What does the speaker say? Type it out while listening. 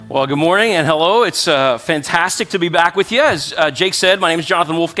Well, good morning and hello. It's fantastic to be back with you. As Jake said, my name is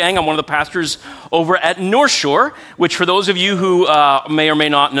Jonathan Wolfgang. I'm one of the pastors over at North Shore, which for those of you who may or may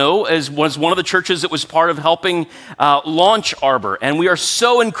not know, was one of the churches that was part of helping launch Arbor. And we are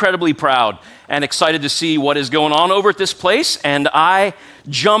so incredibly proud and excited to see what is going on over at this place. And I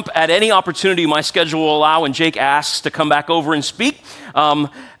jump at any opportunity my schedule will allow when Jake asks to come back over and speak.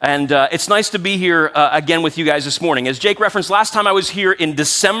 And it's nice to be here again with you guys this morning. As Jake referenced, last time I was here in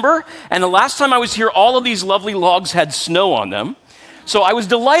December, and the last time I was here, all of these lovely logs had snow on them. So I was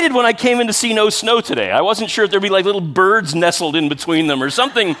delighted when I came in to see no snow today. I wasn't sure if there'd be like little birds nestled in between them or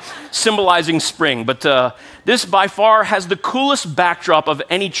something symbolizing spring. But this by far has the coolest backdrop of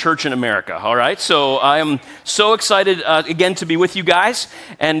any church in America, all right? So I am so excited again to be with you guys.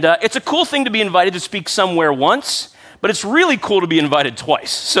 And it's a cool thing to be invited to speak somewhere once, but it's really cool to be invited twice.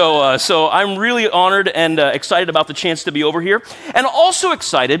 So I'm really honored and excited about the chance to be over here. And also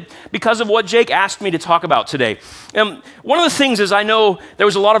excited because of what Jake asked me to talk about today. One of the things is I know there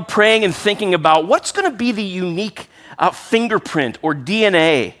was a lot of praying and thinking about what's going to be the unique fingerprint or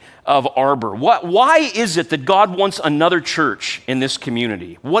DNA of Arbor. Why is it that God wants another church in this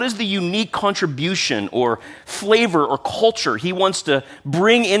community? What is the unique contribution or flavor or culture he wants to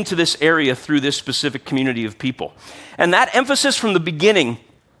bring into this area through this specific community of people? And that emphasis from the beginning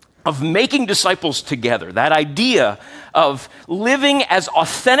of making disciples together, that idea of living as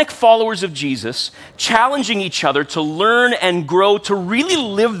authentic followers of Jesus, challenging each other to learn and grow, to really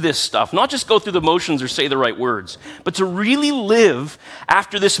live this stuff, not just go through the motions or say the right words, but to really live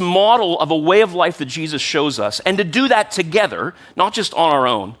after this model of a way of life that Jesus shows us, and to do that together, not just on our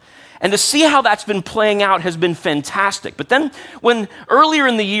own. And to see how that's been playing out has been fantastic. But then when earlier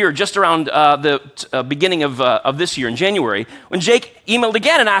in the year, just around the beginning of this year in January, when Jake emailed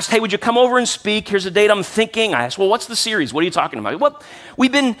again and asked, hey, would you come over and speak? Here's a date I'm thinking. I asked, well, what's the series? What are you talking about? Well,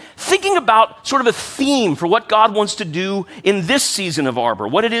 we've been thinking about sort of a theme for what God wants to do in this season of Arbor,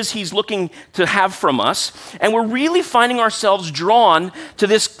 what it is he's looking to have from us. And we're really finding ourselves drawn to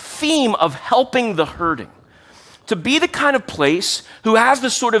this theme of helping the hurting. To be the kind of place who has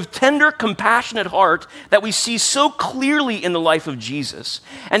this sort of tender, compassionate heart that we see so clearly in the life of Jesus,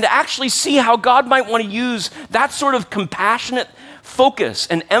 and to actually see how God might want to use that sort of compassionate focus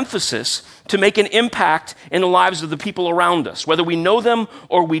and emphasis to make an impact in the lives of the people around us, whether we know them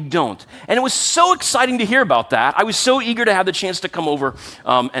or we don't. And it was so exciting to hear about that. I was so eager to have the chance to come over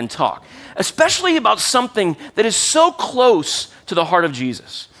and talk, especially about something that is so close to the heart of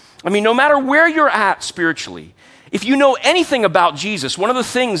Jesus. I mean, no matter where you're at spiritually, if you know anything about Jesus, one of the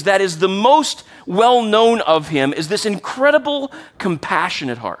things that is the most well-known of him is this incredible,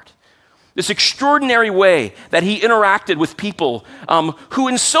 compassionate heart. This extraordinary way that he interacted with people who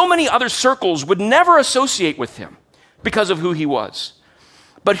in so many other circles would never associate with him because of who he was,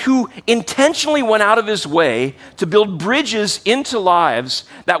 but who intentionally went out of his way to build bridges into lives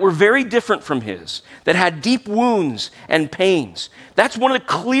that were very different from his, that had deep wounds and pains. That's one of the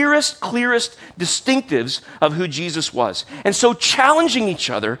clearest distinctives of who Jesus was. And so challenging each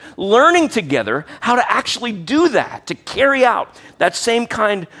other, learning together how to actually do that, to carry out that same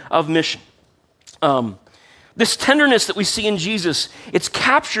kind of mission. This tenderness that we see in Jesus, it's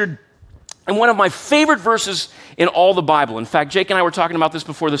captured in one of my favorite verses in all the Bible. In fact, Jake and I were talking about this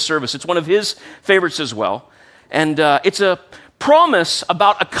before the service. It's one of his favorites as well. And it's a promise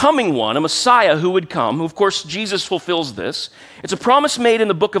about a coming one, a Messiah who would come, who of course Jesus fulfills this. It's a promise made in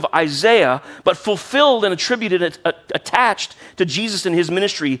the book of Isaiah, but fulfilled and attributed, attached to Jesus and his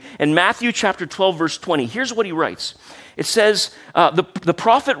ministry in Matthew chapter 12, verse 20. Here's what he writes. It says, the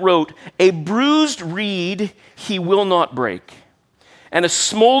prophet wrote, "A bruised reed he will not break, and a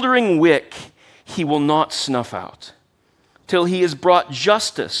smoldering wick he will not snuff out, till he has brought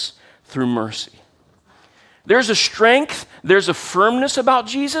justice through mercy." There's a strength, there's a firmness about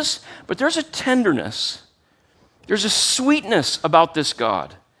Jesus, but there's a tenderness, there's a sweetness about this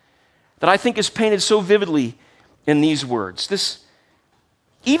God that I think is painted so vividly in these words. This,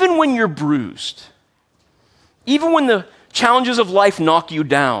 even when you're bruised, even when the challenges of life knock you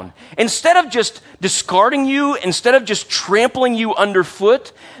down, instead of just discarding you, instead of just trampling you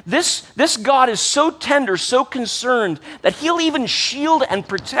underfoot, this God is so tender, so concerned that he'll even shield and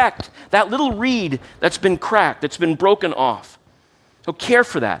protect that little reed that's been cracked, that's been broken off. He'll care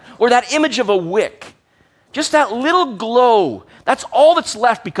for that. Or that image of a wick, just that little glow. That's all that's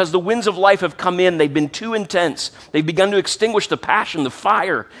left because the winds of life have come in. They've been too intense. They've begun to extinguish the passion, the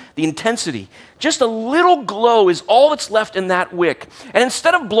fire, the intensity. Just a little glow is all that's left in that wick. And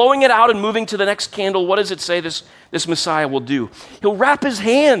instead of blowing it out and moving to the next candle, what does it say this Messiah will do? He'll wrap his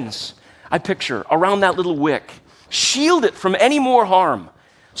hands, I picture, around that little wick, shield it from any more harm,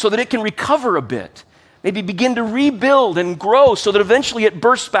 so that it can recover a bit, maybe begin to rebuild and grow so that eventually it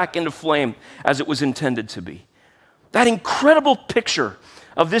bursts back into flame as it was intended to be. That incredible picture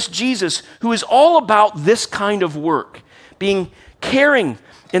of this Jesus who is all about this kind of work, caring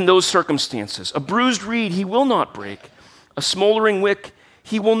in those circumstances. A bruised reed he will not break, a smoldering wick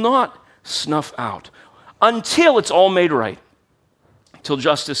he will not snuff out, until it's all made right, till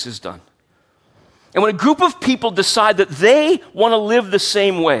justice is done. And when a group of people decide that they want to live the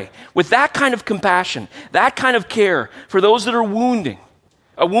same way, with that kind of compassion, that kind of care for those that are wounded,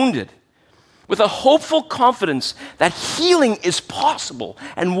 with a hopeful confidence that healing is possible,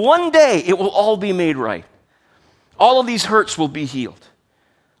 and one day it will all be made right. All of these hurts will be healed.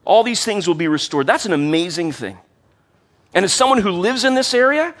 All these things will be restored. That's an amazing thing. And as someone who lives in this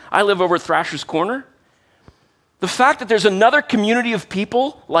area, I live over at Thrasher's Corner, the fact that there's another community of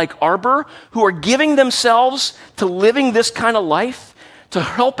people like Arbor who are giving themselves to living this kind of life, to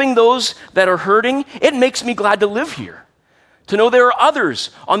helping those that are hurting, it makes me glad to live here. To know there are others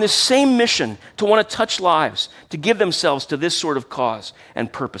on this same mission to want to touch lives, to give themselves to this sort of cause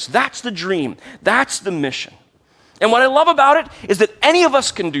and purpose. That's the dream. That's the mission. And what I love about it is that any of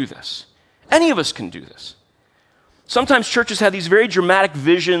us can do this. Any of us can do this. Sometimes churches have these very dramatic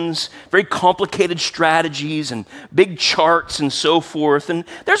visions, very complicated strategies and big charts and so forth. And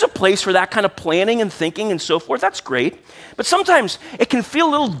there's a place for that kind of planning and thinking and so forth. That's great. But sometimes it can feel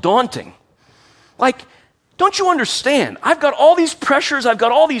a little daunting. Like, don't you understand? I've got all these pressures. I've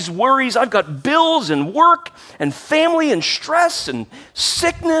got all these worries. I've got bills and work and family and stress and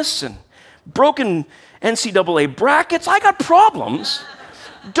sickness and broken NCAA brackets. I got problems.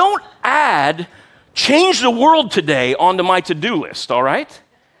 Don't add change the world today onto my to-do list, all right?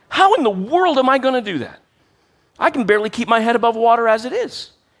 How in the world am I going to do that? I can barely keep my head above water as it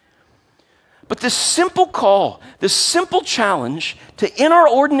is. But this simple call, this simple challenge to, in our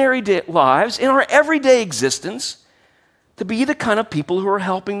ordinary lives, in our everyday existence, to be the kind of people who are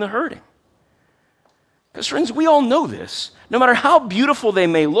helping the hurting. Because friends, we all know this. No matter how beautiful they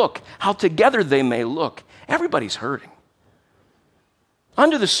may look, how together they may look, everybody's hurting.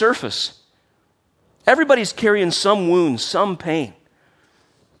 Under the surface, everybody's carrying some wounds, some pain.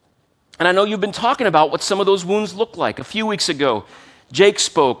 And I know you've been talking about what some of those wounds look like. A few weeks ago, Jake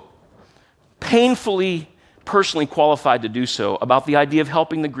spoke, painfully, personally qualified to do so, about the idea of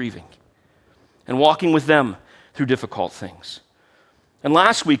helping the grieving and walking with them through difficult things. And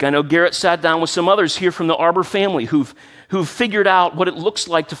last week, I know Garrett sat down with some others here from the Arbor family who've figured out what it looks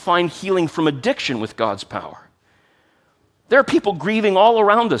like to find healing from addiction with God's power. There are people grieving all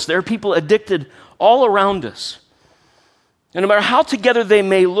around us. There are people addicted all around us. And no matter how together they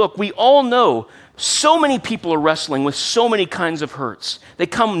may look, we all know so many people are wrestling with so many kinds of hurts. They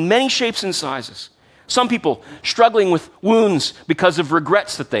come in many shapes and sizes. Some people struggling with wounds because of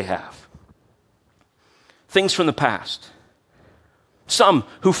regrets that they have. Things from the past. Some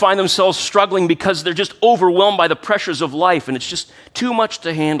who find themselves struggling because they're just overwhelmed by the pressures of life and it's just too much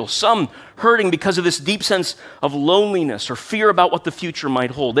to handle. Some hurting because of this deep sense of loneliness or fear about what the future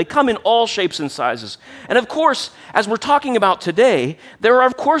might hold. They come in all shapes and sizes. And of course, as we're talking about today, there are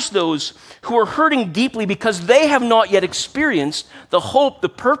of course those who are hurting deeply because they have not yet experienced the hope, the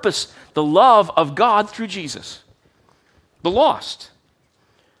purpose, the love of God through Jesus. The lost.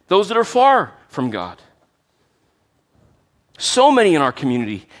 Those that are far from God. So many in our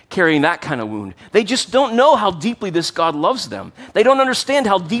community carrying that kind of wound. They just don't know how deeply this God loves them. They don't understand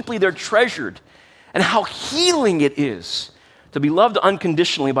how deeply they're treasured and how healing it is to be loved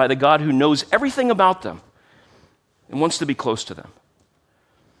unconditionally by the God who knows everything about them and wants to be close to them.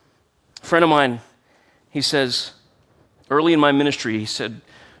 A friend of mine, he says, early in my ministry, he said,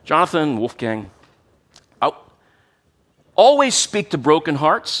 Jonathan, Wolfgang, I'll always speak to broken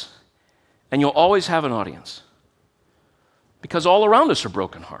hearts and you'll always have an audience. Because all around us are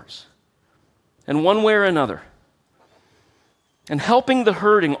broken hearts, in one way or another. And helping the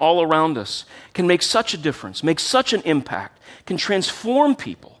hurting all around us can make such a difference, make such an impact, can transform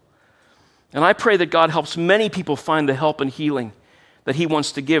people. And I pray that God helps many people find the help and healing that He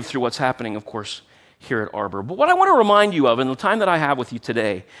wants to give through what's happening, of course, here at Arbor. But what I want to remind you of in the time that I have with you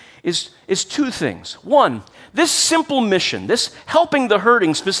today is two things. One, this simple mission, this helping the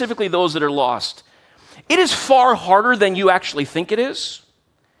hurting, specifically those that are lost, it is far harder than you actually think it is,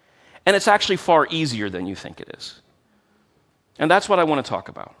 and it's actually far easier than you think it is. And that's what I want to talk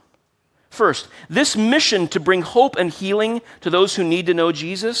about. First, this mission to bring hope and healing to those who need to know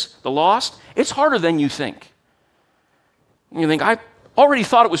Jesus, the lost, it's harder than you think. You think, I already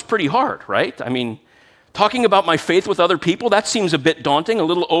thought it was pretty hard, right? I mean, Talking about my faith with other people, that seems a bit daunting, a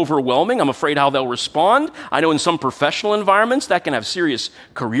little overwhelming. I'm afraid how they'll respond. I know in some professional environments that can have serious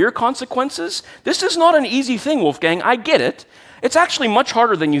career consequences. This is not an easy thing, Wolfgang. I get it. It's actually much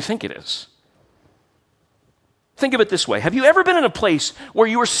harder than you think it is. Think of it this way. Have you ever been in a place where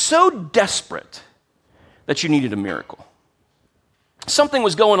you were so desperate that you needed a miracle? Something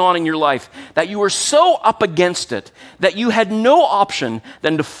was going on in your life that you were so up against it that you had no option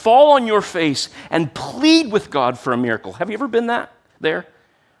than to fall on your face and plead with God for a miracle. Have you ever been there?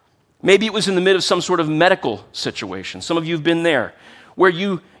 Maybe it was in the midst of some sort of medical situation. Some of you have been there, where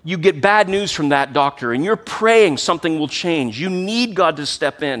you get bad news from that doctor and you're praying something will change. You need God to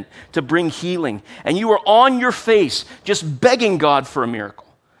step in to bring healing. And you are on your face just begging God for a miracle.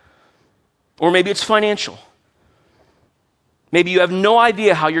 Or maybe it's financial. Maybe you have no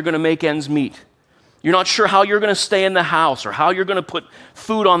idea how you're going to make ends meet. You're not sure how you're going to stay in the house or how you're going to put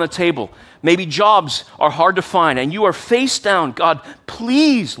food on the table. Maybe jobs are hard to find and you are face down. God,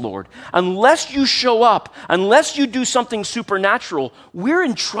 please, Lord, unless you show up, unless you do something supernatural, we're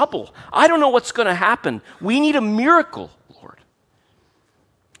in trouble. I don't know what's going to happen. We need a miracle, Lord.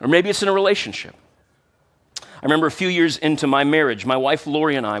 Or maybe it's in a relationship. I remember a few years into my marriage, my wife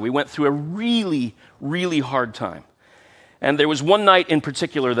Lori and I, we went through a really, really hard time. And there was one night in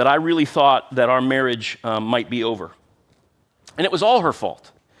particular that I really thought that our marriage might be over. And it was all her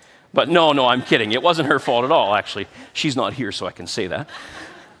fault. But no, I'm kidding. It wasn't her fault at all, actually. She's not here, so I can say that.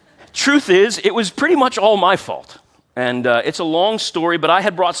 Truth is, it was pretty much all my fault. And it's a long story, but I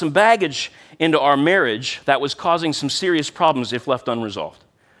had brought some baggage into our marriage that was causing some serious problems if left unresolved.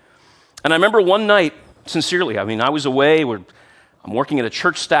 And I remember one night, sincerely, I was away, I'm working at a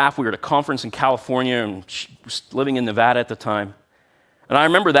church staff. We were at a conference in California, and she was living in Nevada at the time. And I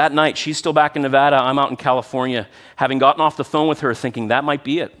remember that night, she's still back in Nevada, I'm out in California, having gotten off the phone with her thinking, that might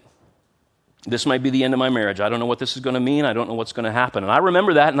be it. This might be the end of my marriage. I don't know what this is going to mean. I don't know what's going to happen. And I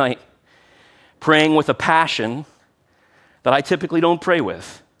remember that night praying with a passion that I typically don't pray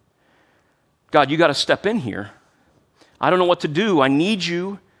with. God, you got to step in here. I don't know what to do. I need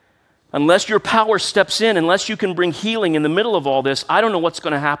you. Unless your power steps in, unless you can bring healing in the middle of all this, I don't know what's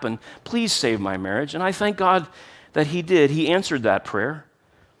going to happen. Please save my marriage. And I thank God that he did. He answered that prayer.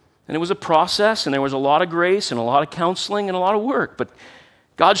 And it was a process, and there was a lot of grace and a lot of counseling and a lot of work. But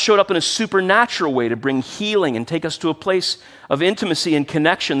God showed up in a supernatural way to bring healing and take us to a place of intimacy and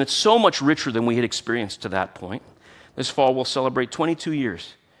connection that's so much richer than we had experienced to that point. This fall, we'll celebrate 22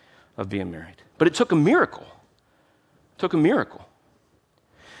 years of being married. But it took a miracle. It took a miracle.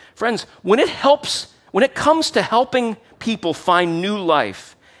 Friends, when it comes to helping people find new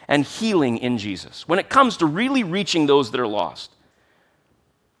life and healing in Jesus, when it comes to really reaching those that are lost,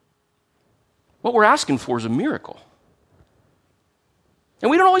 what we're asking for is a miracle. And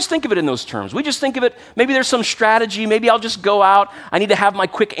we don't always think of it in those terms. We just think of it, maybe there's some strategy, maybe I'll just go out, I need to have my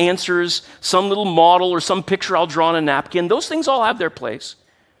quick answers, some little model or some picture I'll draw on a napkin. Those things all have their place.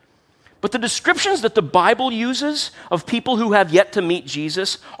 But the descriptions that the Bible uses of people who have yet to meet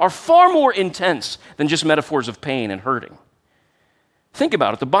Jesus are far more intense than just metaphors of pain and hurting. Think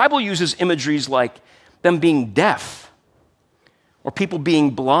about it. The Bible uses imageries like them being deaf or people being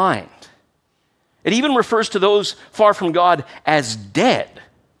blind. It even refers to those far from God as dead,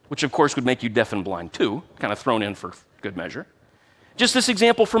 which of course would make you deaf and blind too, kind of thrown in for good measure. Just this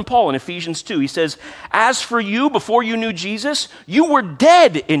example from Paul in Ephesians 2. He says, as for you, before you knew Jesus, you were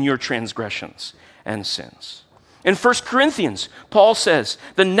dead in your transgressions and sins. In 1 Corinthians, Paul says,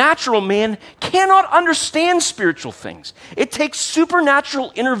 the natural man cannot understand spiritual things. It takes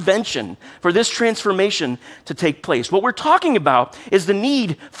supernatural intervention for this transformation to take place. What we're talking about is the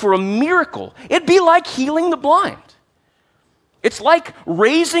need for a miracle. It'd be like healing the blind. It's like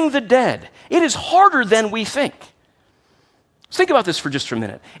raising the dead. It is harder than we think. Think about this for just a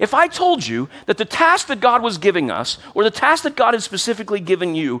minute. If I told you that the task that God was giving us, or the task that God had specifically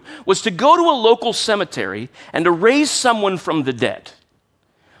given you, was to go to a local cemetery and to raise someone from the dead,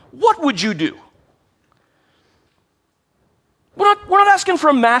 what would you do? We're not asking for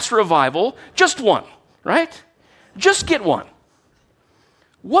a mass revival, just one, right? Just get one.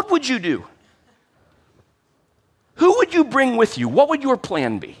 What would you do? Who would you bring with you? What would your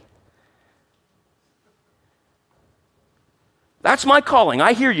plan be? That's my calling.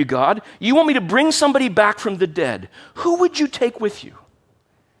 I hear you, God. You want me to bring somebody back from the dead. Who would you take with you?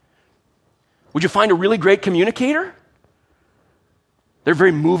 Would you find a really great communicator? They're a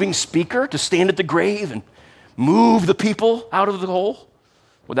very moving speaker to stand at the grave and move the people out of the hole?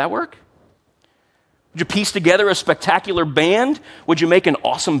 Would that work? Would you piece together a spectacular band? Would you make an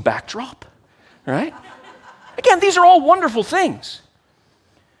awesome backdrop? Right? Again, these are all wonderful things.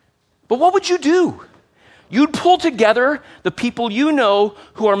 But what would you do? You'd pull together the people you know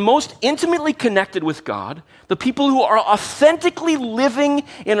who are most intimately connected with God, the people who are authentically living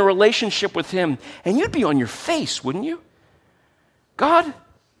in a relationship with Him, and you'd be on your face, wouldn't you? God,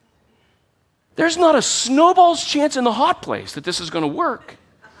 there's not a snowball's chance in the hot place that this is going to work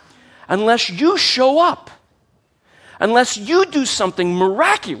unless you show up, unless you do something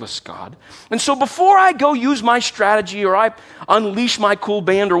miraculous, God. And so before I go use my strategy or I unleash my cool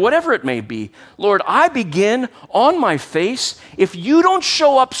band or whatever it may be, Lord, I begin on my face. If you don't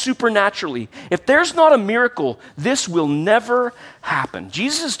show up supernaturally, if there's not a miracle, this will never happen.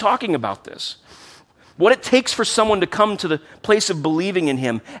 Jesus is talking about this. What it takes for someone to come to the place of believing in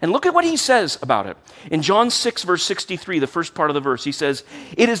Him. And look at what He says about it. In John 6, verse 63, the first part of the verse, He says,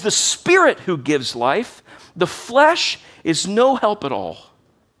 "It is the Spirit who gives life. The flesh is no help at all."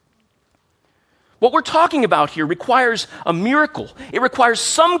 What we're talking about here requires a miracle. It requires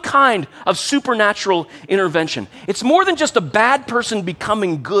some kind of supernatural intervention. It's more than just a bad person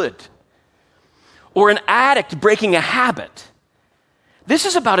becoming good or an addict breaking a habit. This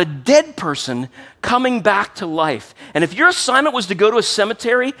is about a dead person coming back to life. And if your assignment was to go to a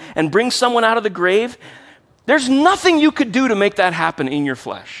cemetery and bring someone out of the grave, there's nothing you could do to make that happen in your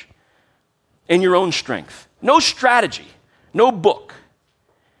flesh, in your own strength. No strategy, no book.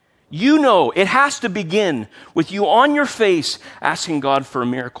 You know it has to begin with you on your face asking God for a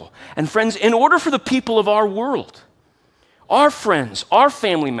miracle. And friends, in order for the people of our world, our friends, our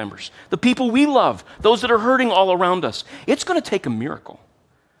family members, the people we love, those that are hurting all around us, it's going to take a miracle.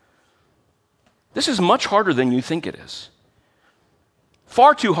 This is much harder than you think it is.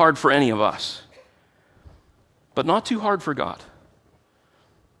 Far too hard for any of us, but not too hard for God.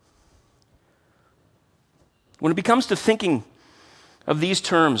 When it comes to thinking of these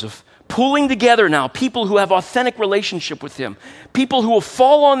terms of pulling together now people who have authentic relationship with Him, people who will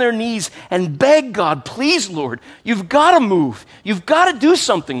fall on their knees and beg God, please, Lord, you've got to move. You've got to do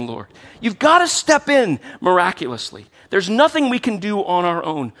something, Lord. You've got to step in miraculously. There's nothing we can do on our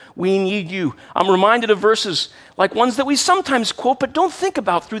own. We need you. I'm reminded of verses like ones that we sometimes quote but don't think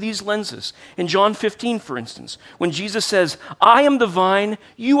about through these lenses. In John 15, for instance, when Jesus says, "I am the vine,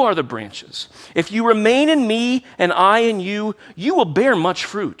 you are the branches. If you remain in me and I in you, you will bear much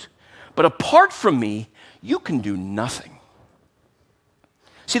fruit. But apart from me, you can do nothing."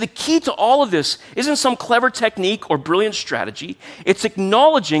 See, the key to all of this isn't some clever technique or brilliant strategy. It's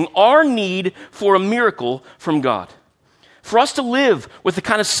acknowledging our need for a miracle from God. For us to live with the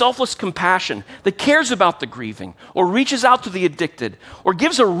kind of selfless compassion that cares about the grieving or reaches out to the addicted or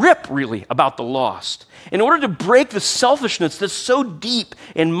gives a rip, really, about the lost. In order to break the selfishness that's so deep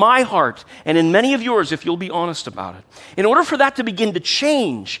in my heart and in many of yours, if you'll be honest about it, in order for that to begin to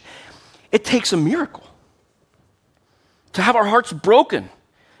change, it takes a miracle. To have our hearts broken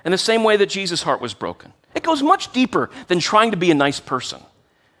in the same way that Jesus' heart was broken. It goes much deeper than trying to be a nice person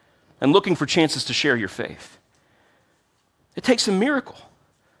and looking for chances to share your faith. It takes a miracle.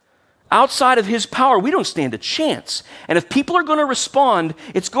 Outside of His power, we don't stand a chance. And if people are going to respond,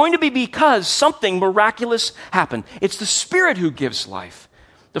 it's going to be because something miraculous happened. It's the Spirit who gives life.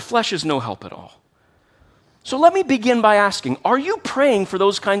 The flesh is no help at all. So let me begin by asking, are you praying for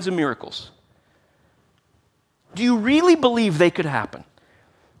those kinds of miracles? Do you really believe they could happen?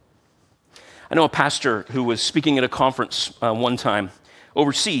 I know a pastor who was speaking at a conference one time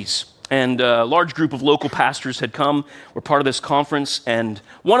overseas, and a large group of local pastors had come, were part of this conference, and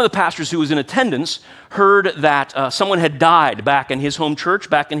one of the pastors who was in attendance heard that someone had died back in his home church,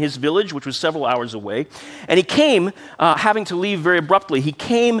 back in his village, which was several hours away. And he came, having to leave very abruptly. He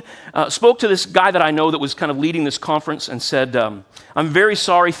came, spoke to this guy that I know that was kind of leading this conference and said, "I'm very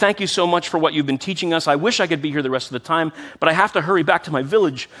sorry. Thank you so much for what you've been teaching us. I wish I could be here the rest of the time, but I have to hurry back to my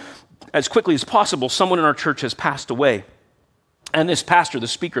village as quickly as possible. Someone in our church has passed away." And this pastor, the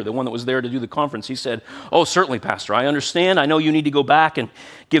speaker, the one that was there to do the conference, he said, "Oh, certainly, Pastor, I understand. I know you need to go back and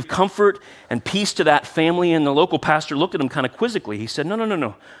give comfort and peace to that family." And the local pastor looked at him kind of quizzically. He said,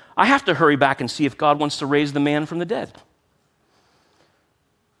 No. I have to hurry back and see if God wants to raise the man from the dead."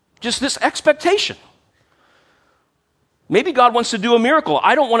 Just this expectation. Maybe God wants to do a miracle.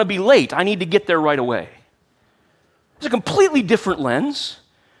 I don't want to be late. I need to get there right away. It's a completely different lens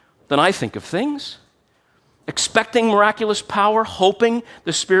than I think of things. Expecting miraculous power, hoping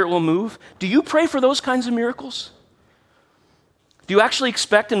the Spirit will move. Do you pray for those kinds of miracles? Do you actually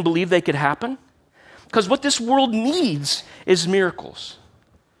expect and believe they could happen? Because what this world needs is miracles.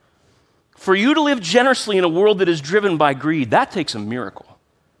 For you to live generously in a world that is driven by greed, that takes a miracle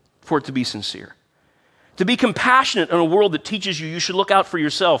for it to be sincere. To be compassionate in a world that teaches you should look out for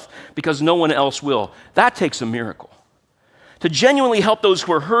yourself because no one else will, that takes a miracle. to genuinely help those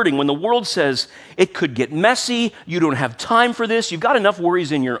who are hurting when the world says it could get messy, you don't have time for this, you've got enough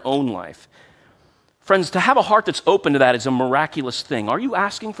worries in your own life. Friends, to have a heart that's open to that is a miraculous thing. Are you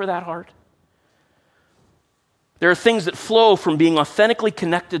asking for that heart? There are things that flow from being authentically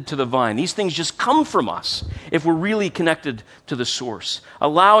connected to the vine. These things just come from us if we're really connected to the source,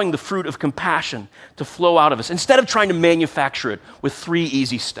 allowing the fruit of compassion to flow out of us instead of trying to manufacture it with 3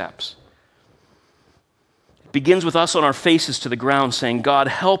 easy steps. It begins with us on our faces to the ground saying, God,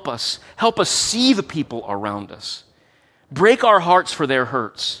 help us see the people around us. Break our hearts for their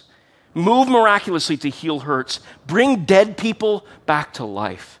hurts. Move miraculously to heal hurts. Bring dead people back to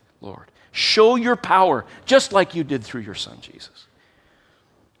life, Lord. Show your power, just like you did through your son, Jesus.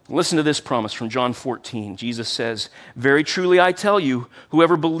 Listen to this promise from John 14. Jesus says, very truly I tell you,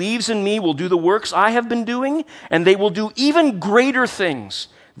 whoever believes in me will do the works I have been doing, and they will do even greater things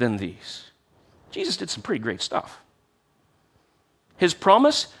than these. Jesus did some pretty great stuff. His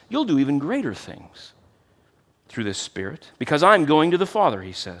promise, you'll do even greater things through this Spirit, because I'm going to the Father,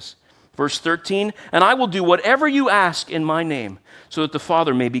 he says. Verse 13, and I will do whatever you ask in my name, so that the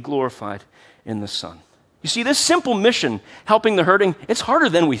Father may be glorified in the Son. You see, this simple mission, helping the hurting, it's harder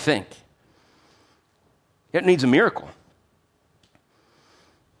than we think. It needs a miracle.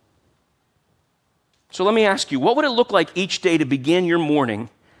 So let me ask you, what would it look like each day to begin your morning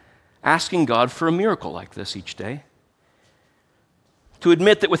asking God for a miracle like this each day? To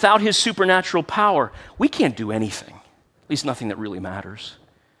admit that without his supernatural power, we can't do anything, at least nothing that really matters.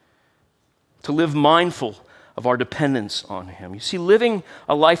 To live mindful of our dependence on him. You see, living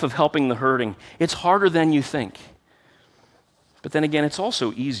a life of helping the hurting, it's harder than you think. But then again, it's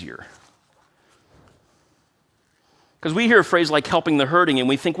also easier. Because we hear a phrase like helping the hurting, and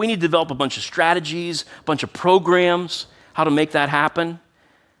we think we need to develop a bunch of strategies, a bunch of programs, how to make that happen.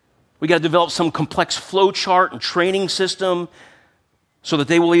 We got to develop some complex flow chart and training system so that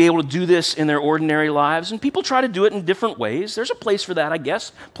they will be able to do this in their ordinary lives. And people try to do it in different ways. There's a place for that, I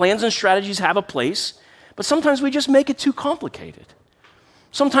guess. Plans and strategies have a place. But sometimes we just make it too complicated.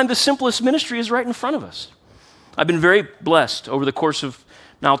 Sometimes the simplest ministry is right in front of us. I've been very blessed over the course of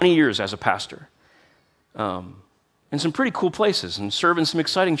now 20 years as a pastor in some pretty cool places and serve in some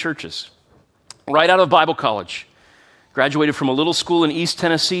exciting churches. Right out of Bible college, graduated from a little school in East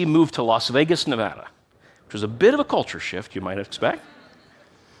Tennessee, moved to Las Vegas, Nevada, which was a bit of a culture shift, you might expect.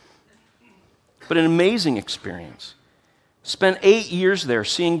 But an amazing experience. Spent 8 years there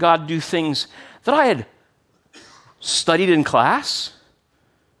seeing God do things that I had studied in class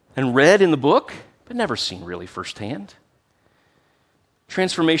and read in the book, but never seen really firsthand.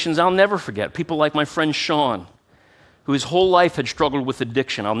 Transformations I'll never forget. People like my friend Sean, who his whole life had struggled with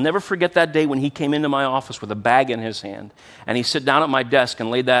addiction. I'll never forget that day when he came into my office with a bag in his hand, and he sat down at my desk and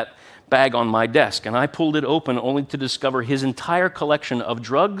laid that bag on my desk, and I pulled it open only to discover his entire collection of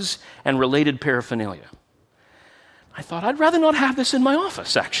drugs and related paraphernalia. I thought, I'd rather not have this in my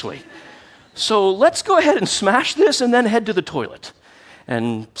office, actually. So let's go ahead and smash this and then head to the toilet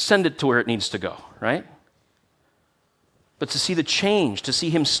and send it to where it needs to go, right? But to see the change, to see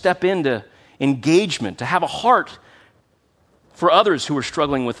him step into engagement, to have a heart for others who are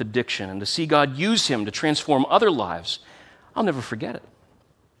struggling with addiction, and to see God use him to transform other lives, I'll never forget it.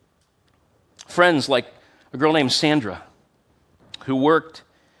 Friends like a girl named Sandra, who worked,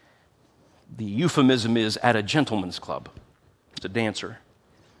 the euphemism is, at a gentleman's club. It's a dancer.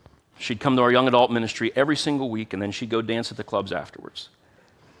 She'd come to our young adult ministry every single week, and then she'd go dance at the clubs afterwards.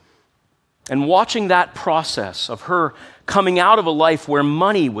 And watching that process of her coming out of a life where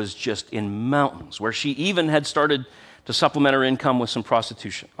money was just in mountains, where she even had started to supplement her income with some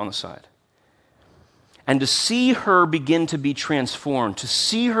prostitution on the side. And to see her begin to be transformed, to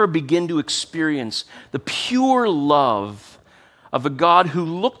see her begin to experience the pure love of a God who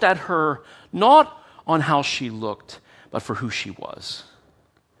looked at her not on how she looked, but for who she was.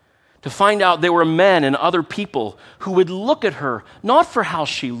 To find out there were men and other people who would look at her not for how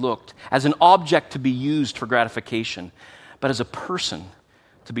she looked, as an object to be used for gratification, but as a person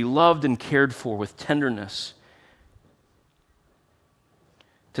to be loved and cared for with tenderness.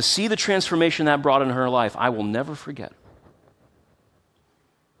 To see the transformation that brought in her life, I will never forget.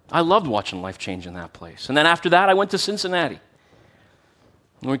 I loved watching life change in that place. And then after that, I went to Cincinnati.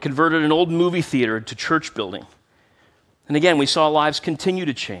 And we converted an old movie theater to church building. And again, we saw lives continue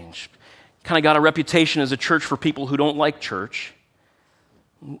to change. Kind of got a reputation as a church for people who don't like church.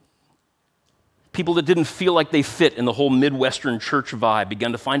 People that didn't feel like they fit in the whole Midwestern church vibe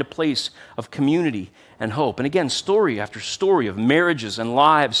began to find a place of community and hope. And again, story after story of marriages and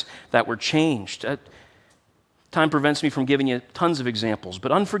lives that were changed. Time prevents me from giving you tons of examples,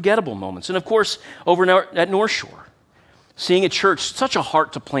 but unforgettable moments. And of course, over at North Shore, seeing a church, such a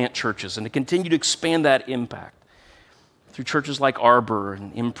heart to plant churches and to continue to expand that impact through churches like Arbor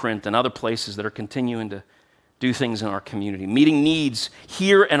and Imprint and other places that are continuing to do things in our community, meeting needs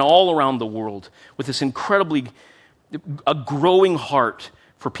here and all around the world with this incredibly a growing heart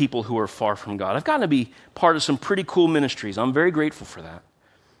for people who are far from God. I've gotten to be part of some pretty cool ministries. I'm very grateful for that.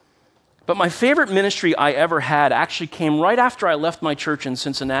 But my favorite ministry I ever had actually came right after I left my church in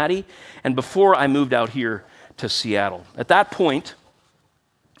Cincinnati and before I moved out here to Seattle. At that point,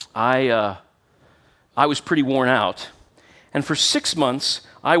 I was pretty worn out. And for 6 months,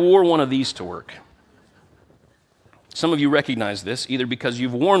 I wore one of these to work. Some of you recognize this, either because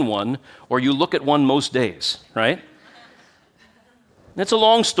you've worn one or you look at one most days, right? It's a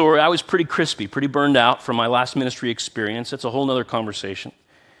long story. I was pretty crispy, pretty burned out from my last ministry experience. That's a whole other conversation.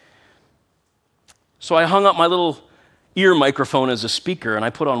 So I hung up my little ear microphone as a speaker and I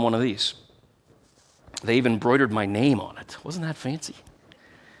put on one of these. They even embroidered my name on it. Wasn't that fancy?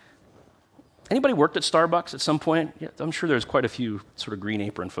 Anybody worked at Starbucks at some point? Yeah, I'm sure there's quite a few sort of green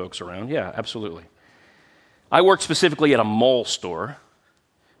apron folks around. Yeah, absolutely. I worked specifically at a mall store,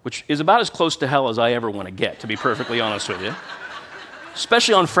 which is about as close to hell as I ever want to get, to be perfectly honest with you.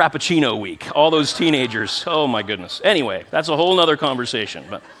 Especially on Frappuccino week. All those teenagers, oh my goodness. Anyway, that's a whole other conversation.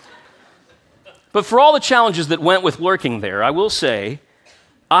 But for all the challenges that went with working there, I will say,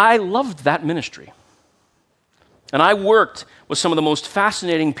 I loved that ministry. And I worked with some of the most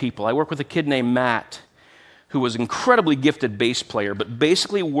fascinating people. I worked with a kid named Matt, who was an incredibly gifted bass player, but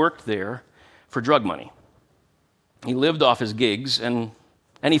basically worked there for drug money. He lived off his gigs, and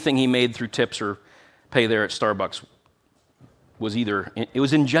anything he made through tips or pay there at Starbucks was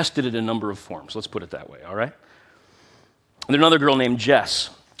ingested in a number of forms. Let's put it that way, all right? And there's another girl named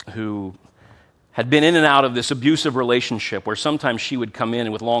Jess, who had been in and out of this abusive relationship where sometimes she would come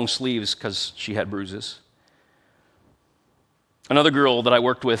in with long sleeves because she had bruises. Another girl that I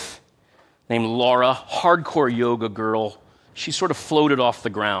worked with named Laura, hardcore yoga girl. She sort of floated off the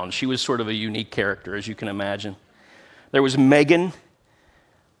ground. She was sort of a unique character, as you can imagine. There was Megan.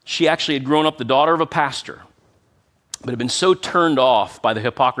 She actually had grown up the daughter of a pastor, but had been so turned off by the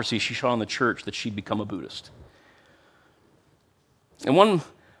hypocrisy she saw in the church that she'd become a Buddhist. And one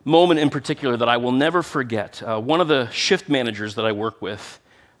moment in particular that I will never forget, one of the shift managers that I work with,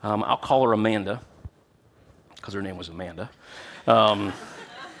 I'll call her Amanda, because her name was Amanda.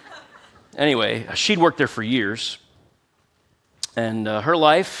 Anyway, she'd worked there for years. And her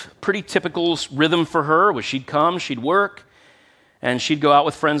life, pretty typical rhythm for her, was she'd come, she'd work, and she'd go out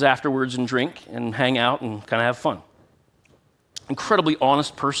with friends afterwards and drink and hang out and kind of have fun. Incredibly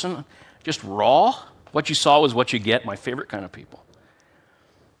honest person, just raw. What you saw was what you get, my favorite kind of people.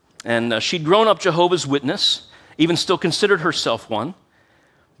 And she'd grown up Jehovah's Witness, even still considered herself one,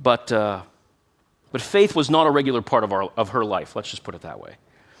 but faith was not a regular part of her life, let's just put it that way.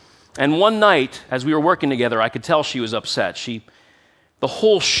 And one night, as we were working together, I could tell she was upset. The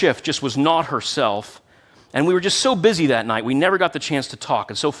whole shift just was not herself, and we were just so busy that night, we never got the chance to talk.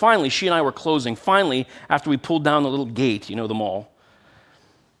 And so finally, she and I were closing. Finally, after we pulled down the little gate, you know, the mall,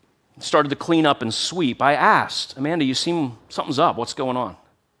 started to clean up and sweep, I asked, Amanda, you seem, something's up, what's going on?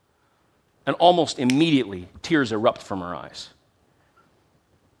 And almost immediately, tears erupt from her eyes.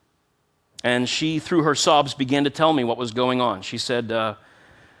 And she, through her sobs, began to tell me what was going on. She said, that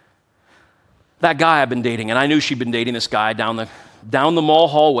guy I've been dating, and I knew she'd been dating this guy down the mall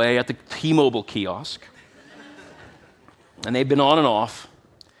hallway at the T-Mobile kiosk. And they'd been on and off.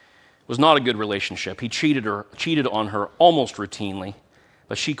 It was not a good relationship. He cheated on her almost routinely,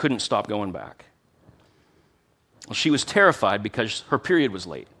 but she couldn't stop going back. Well, she was terrified because her period was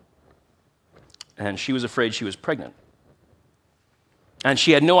late. And she was afraid she was pregnant. And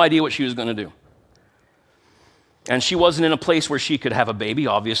she had no idea what she was going to do. And she wasn't in a place where she could have a baby,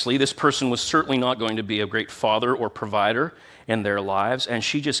 obviously. This person was certainly not going to be a great father or provider in their lives. And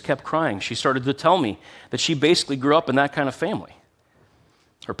she just kept crying. She started to tell me that she basically grew up in that kind of family.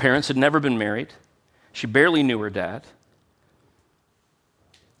 Her parents had never been married. She barely knew her dad.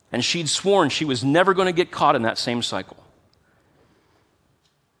 And she'd sworn she was never going to get caught in that same cycle.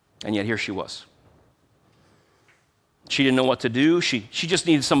 And yet here she was. She didn't know what to do. She just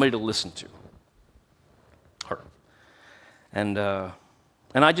needed somebody to listen to her. And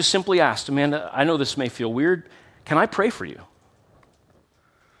I just simply asked, Amanda, I know this may feel weird. Can I pray for you?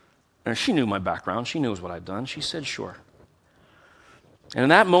 And she knew my background. She knows what I'd done. She said, sure. And in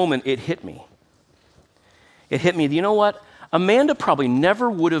that moment, it hit me. It hit me. You know what? Amanda probably never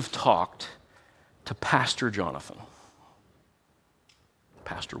would have talked to Pastor Jonathan,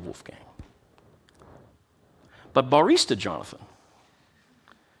 Pastor Wolfgang. But Barista Jonathan,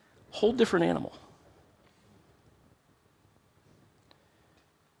 whole different animal.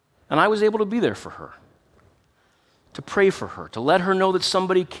 And I was able to be there for her, to pray for her, to let her know that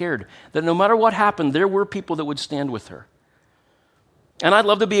somebody cared, that no matter what happened, there were people that would stand with her. And I'd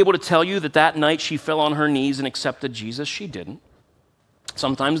love to be able to tell you that that night she fell on her knees and accepted Jesus. She didn't.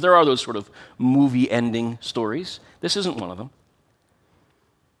 Sometimes there are those sort of movie ending stories. This isn't one of them.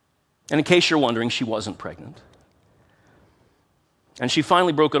 And in case you're wondering, she wasn't pregnant. And she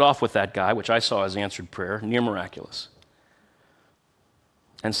finally broke it off with that guy, which I saw as answered prayer, near miraculous.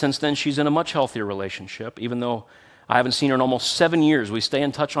 And since then, she's in a much healthier relationship, even though I haven't seen her in almost 7 years. We stay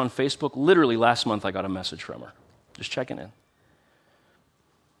in touch on Facebook. Literally last month, I got a message from her, just checking in.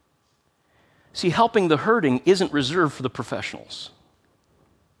 See, helping the hurting isn't reserved for the professionals.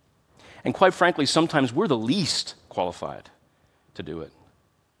 And quite frankly, sometimes we're the least qualified to do it.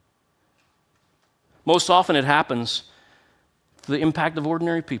 Most often it happens through the impact of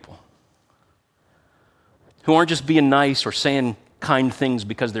ordinary people who aren't just being nice or saying kind things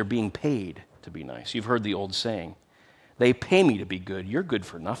because they're being paid to be nice. You've heard the old saying, they pay me to be good, you're good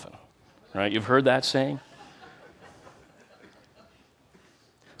for nothing. Right? You've heard that saying?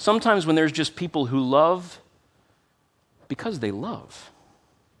 Sometimes when there's just people who love because they love.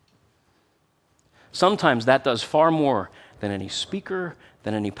 Sometimes that does far more than any speaker,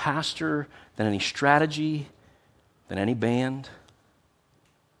 than any pastor, than any strategy, than any band.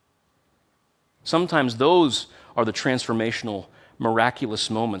 Sometimes those are the transformational, miraculous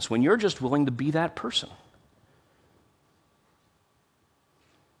moments when you're just willing to be that person.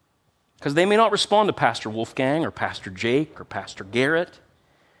 Because they may not respond to Pastor Wolfgang or Pastor Jake or Pastor Garrett,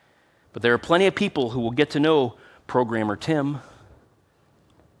 but there are plenty of people who will get to know Programmer Tim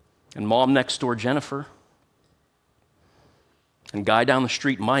and Mom next door Jennifer and Guy down the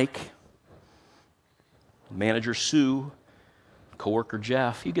street Mike, Manager Sue, coworker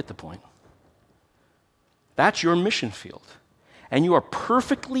Jeff. You get the point. That's your mission field. And you are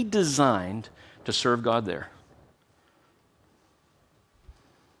perfectly designed to serve God there.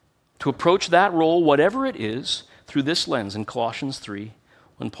 To approach that role, whatever it is, through this lens in Colossians 3,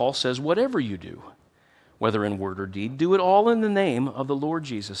 when Paul says, whatever you do, whether in word or deed, do it all in the name of the Lord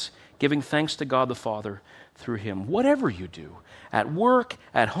Jesus, giving thanks to God the Father through him. Whatever you do, at work,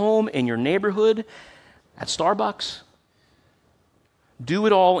 at home, in your neighborhood, at Starbucks, do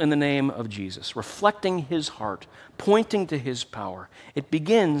it all in the name of Jesus, reflecting his heart, pointing to his power. It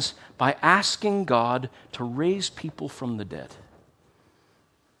begins by asking God to raise people from the dead,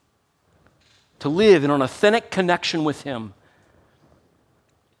 to live in an authentic connection with him.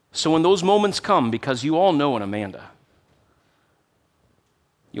 So when those moments come, because you all know an Amanda,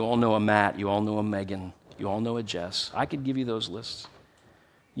 you all know a Matt, you all know a Megan, you all know a Jess. I could give you those lists.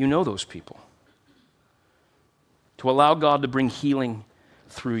 You know those people. To allow God to bring healing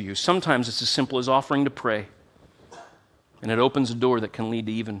through you. Sometimes it's as simple as offering to pray, and it opens a door that can lead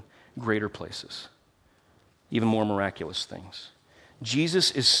to even greater places, even more miraculous things.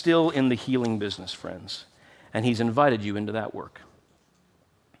 Jesus is still in the healing business, friends, and he's invited you into that work.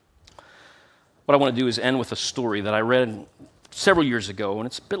 What I want to do is end with a story that I read several years ago, and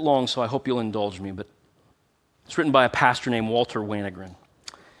it's a bit long, so I hope you'll indulge me, but it's written by a pastor named Walter Wanegren.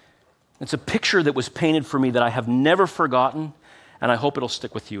 It's a picture that was painted for me that I have never forgotten, and I hope it'll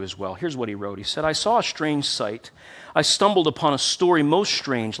stick with you as well. Here's what he wrote. He said, I saw a strange sight. I stumbled upon a story most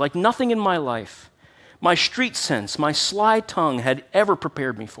strange, like nothing in my life, my street sense, my sly tongue had ever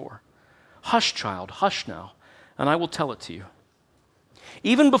prepared me for. Hush, child, hush now, and I will tell it to you.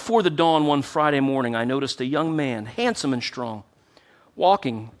 Even before the dawn one Friday morning, I noticed a young man, handsome and strong,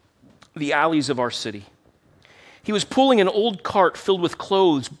 walking the alleys of our city. He was pulling an old cart filled with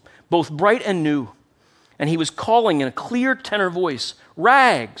clothes, both bright and new, and he was calling in a clear tenor voice,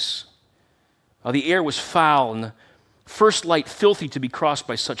 Rags! The air was foul and the first light filthy to be crossed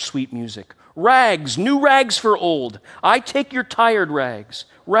by such sweet music. Rags, new rags for old. I take your tired rags,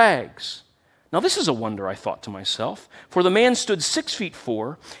 rags. Now this is a wonder, I thought to myself, for the man stood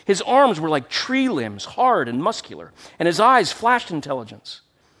 6'4". His arms were like tree limbs, hard and muscular, and his eyes flashed intelligence.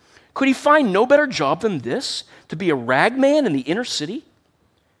 Could he find no better job than this, to be a rag man in the inner city?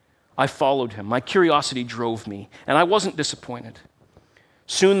 I followed him. My curiosity drove me, and I wasn't disappointed.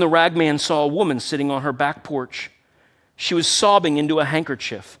 Soon the rag man saw a woman sitting on her back porch. She was sobbing into a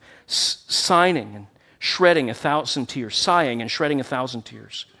handkerchief, sighing and shredding 1,000 tears, sighing and shredding 1,000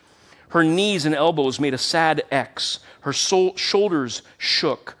 tears. Her knees and elbows made a sad X. Her shoulders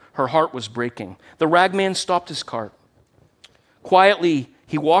shook. Her heart was breaking. The ragman stopped his cart. Quietly,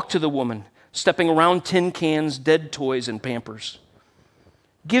 he walked to the woman, stepping around tin cans, dead toys, and Pampers.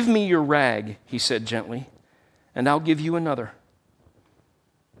 Give me your rag, he said gently, and I'll give you another.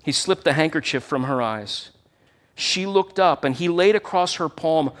 He slipped the handkerchief from her eyes. She looked up, and he laid across her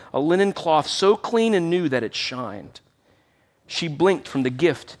palm a linen cloth so clean and new that it shined. She blinked from the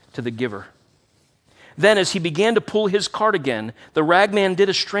gift to the giver. Then, as he began to pull his cart again, the ragman did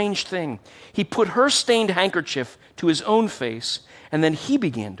a strange thing. He put her stained handkerchief to his own face, and then he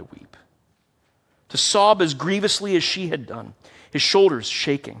began to weep, to sob as grievously as she had done, his shoulders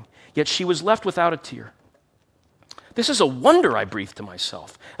shaking. Yet she was left without a tear. This is a wonder, I breathed to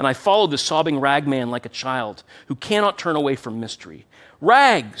myself, and I followed the sobbing ragman like a child who cannot turn away from mystery.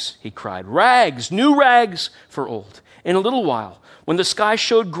 Rags, he cried, rags, new rags for old. In a little while, when the sky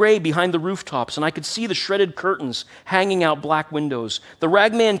showed gray behind the rooftops and I could see the shredded curtains hanging out black windows, the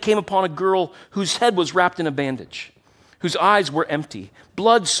ragman came upon a girl whose head was wrapped in a bandage, whose eyes were empty.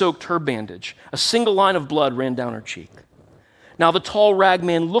 Blood soaked her bandage. A single line of blood ran down her cheek. Now the tall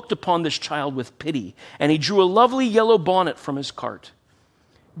ragman looked upon this child with pity, and he drew a lovely yellow bonnet from his cart.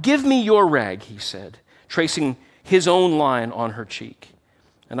 Give me your rag, he said, tracing his own line on her cheek,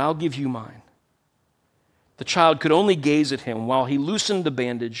 and I'll give you mine. The child could only gaze at him while he loosened the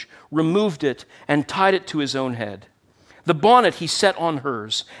bandage, removed it, and tied it to his own head. The bonnet he set on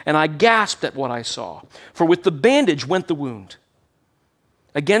hers, and I gasped at what I saw, for with the bandage went the wound.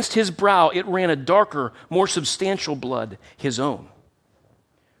 Against his brow it ran a darker, more substantial blood, his own.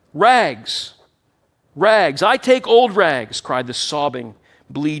 Rags, rags, I take old rags, cried the sobbing,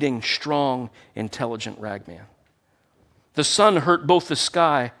 bleeding, strong, intelligent ragman. The sun hurt both the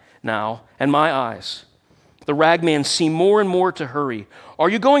sky now and my eyes. The ragman seemed more and more to hurry. Are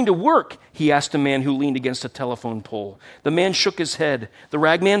you going to work? He asked a man who leaned against a telephone pole. The man shook his head. The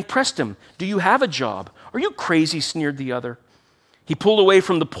ragman pressed him. Do you have a job? Are you crazy? Sneered the other. He pulled away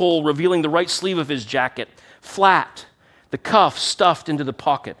from the pole, revealing the right sleeve of his jacket, flat, the cuff stuffed into the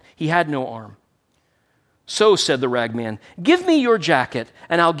pocket. He had no arm. So, said the ragman, give me your jacket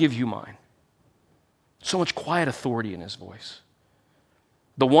and I'll give you mine. So much quiet authority in his voice.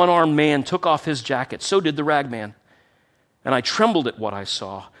 The one-armed man took off his jacket. So did the ragman. And I trembled at what I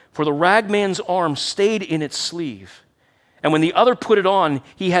saw, for the ragman's arm stayed in its sleeve. And when the other put it on,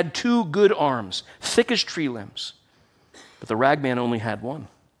 he had two good arms, thick as tree limbs. But the ragman only had one.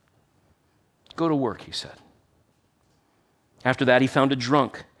 Go to work, he said. After that, he found a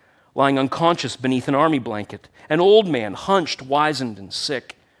drunk, lying unconscious beneath an army blanket, an old man, hunched, wizened, and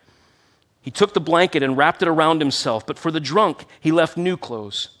sick. He took the blanket and wrapped it around himself, but for the drunk, he left new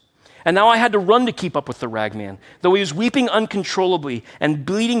clothes. And now I had to run to keep up with the ragman, though he was weeping uncontrollably and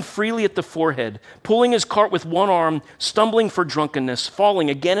bleeding freely at the forehead, pulling his cart with one arm, stumbling for drunkenness,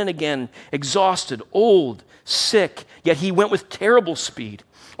 falling again and again, exhausted, old, sick, yet he went with terrible speed.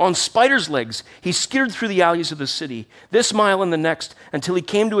 On spider's legs, he skittered through the alleys of the city, this mile and the next, until he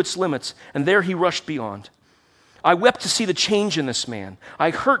came to its limits, and there he rushed beyond. I wept to see the change in this man. I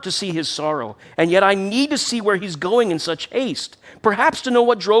hurt to see his sorrow, and yet I need to see where he's going in such haste, perhaps to know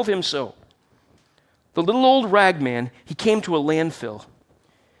what drove him so. The little old ragman, he came to a landfill.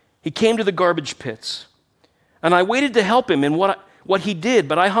 He came to the garbage pits, and I waited to help him in what he did,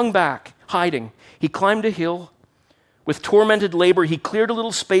 but I hung back, hiding. He climbed a hill. With tormented labor, he cleared a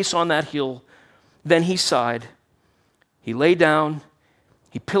little space on that hill. Then he sighed. He lay down.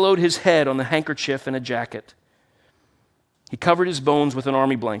 He pillowed his head on the handkerchief and a jacket. He covered his bones with an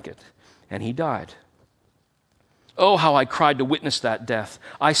army blanket, and he died. Oh, how I cried to witness that death.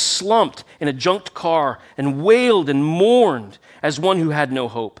 I slumped in a junked car and wailed and mourned as one who had no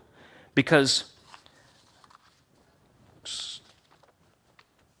hope, because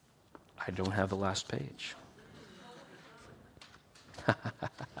I don't have the last page.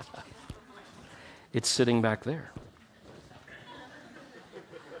 It's sitting back there.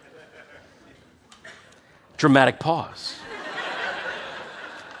 Dramatic pause.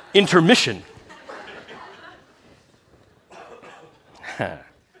 Intermission.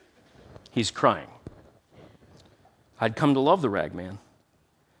 He's crying. I'd come to love the ragman.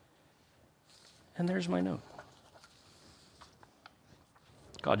 And there's my note.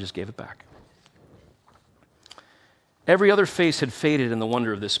 God just gave it back. Every other face had faded in the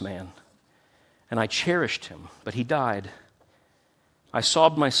wonder of this man, and I cherished him, but he died. I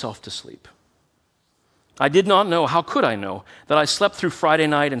sobbed myself to sleep. I did not know, how could I know, that I slept through Friday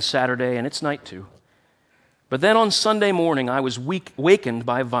night and Saturday, and it's night too. But then on Sunday morning, I was wakened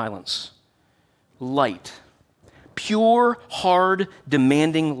by violence. Light. Pure, hard,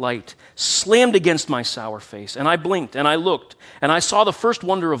 demanding light slammed against my sour face, and I blinked, and I looked, and I saw the first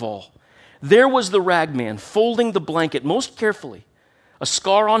wonder of all. There was the ragman, folding the blanket most carefully, a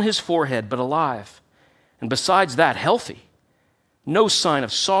scar on his forehead, but alive, and besides that, healthy. No sign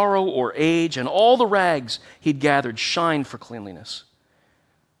of sorrow or age, and all the rags he'd gathered shined for cleanliness.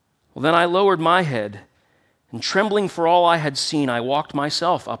 Well, then I lowered my head And trembling for all I had seen, I walked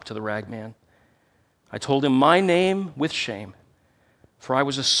myself up to the ragman. I told him my name with shame, for I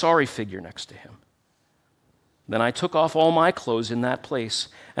was a sorry figure next to him. Then I took off all my clothes in that place,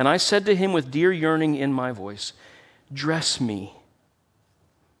 and I said to him with dear yearning in my voice, dress me.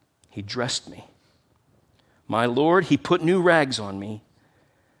 He dressed me. My Lord, he put new rags on me,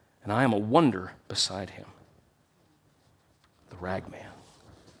 and I am a wonder beside him. The ragman,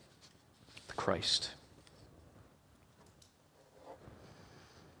 the Christ.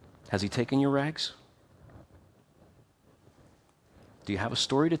 Has he taken your rags? Do you have a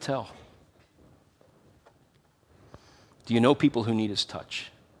story to tell? Do you know people who need his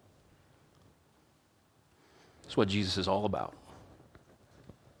touch? That's what Jesus is all about.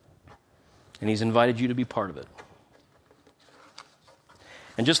 And he's invited you to be part of it.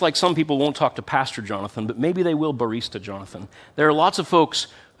 And just like some people won't talk to Pastor Jonathan, but maybe they will Barista Jonathan, there are lots of folks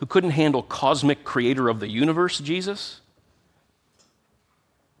who couldn't handle cosmic creator of the universe, Jesus.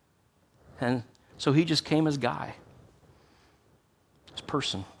 And so he just came as guy, as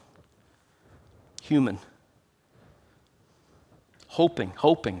person, human, hoping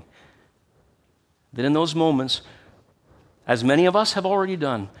that in those moments, as many of us have already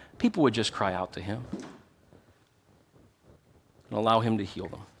done, people would just cry out to him and allow him to heal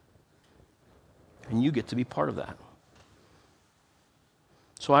them. And you get to be part of that.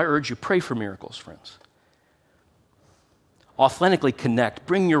 So I urge you, pray for miracles, friends. Authentically connect.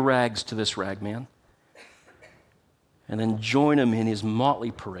 Bring your rags to this ragman. And then join him in his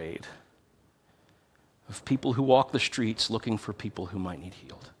motley parade of people who walk the streets looking for people who might need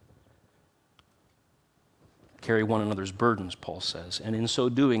healed. Carry one another's burdens, Paul says, and in so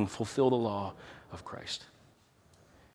doing, fulfill the law of Christ.